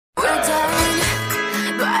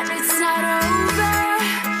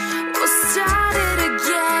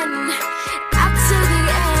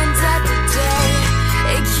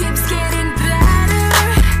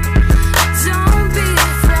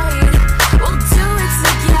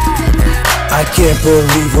I can't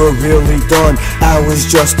believe we're really done. I was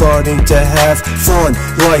just starting to have fun.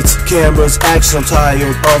 Lights, cameras, action. I'm tired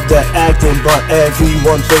of the acting, but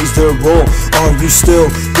everyone plays their role. Are you still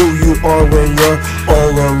who you are when you're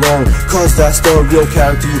all alone? Cause that's the real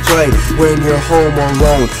character you play when you're home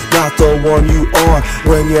alone, not the one you are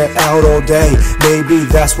when you're out all day. Maybe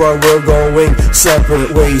that's why we're going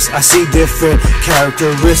separate ways. I see different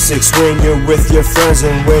characteristics when you're with your friends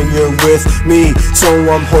and when you're with me. So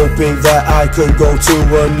I'm hoping that I could go to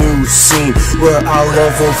a new scene where our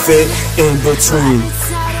love will fit in between.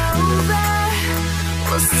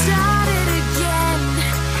 We'll start it again.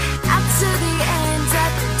 After the end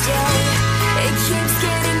of the day, it keeps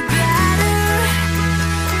getting better.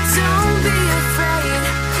 Don't be afraid,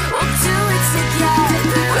 we'll do it together.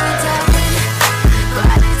 We're done,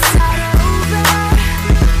 but it's not over.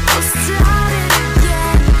 We'll start it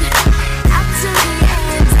again. After the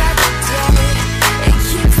end of the day, it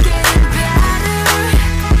keeps getting better.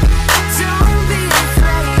 Don't be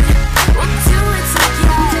afraid, we'll do it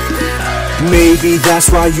together. Maybe that's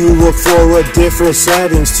why you look for a different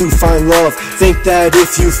settings to find love. Think that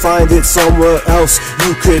if you find it somewhere else,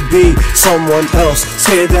 you could be someone else.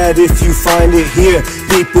 Say that if you find it here,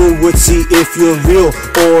 people would see if you're real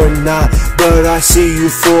or not. But I see you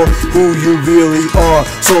for who you really are.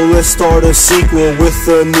 So let's start a sequel with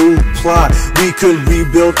a new plot. We could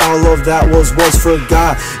rebuild our love that was once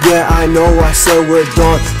forgot. Yeah, I know I said we're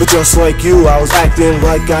done, but just like you, I was acting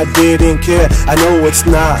like I didn't care. I know it's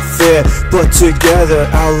not fair, but together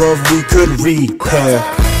our love we could repair.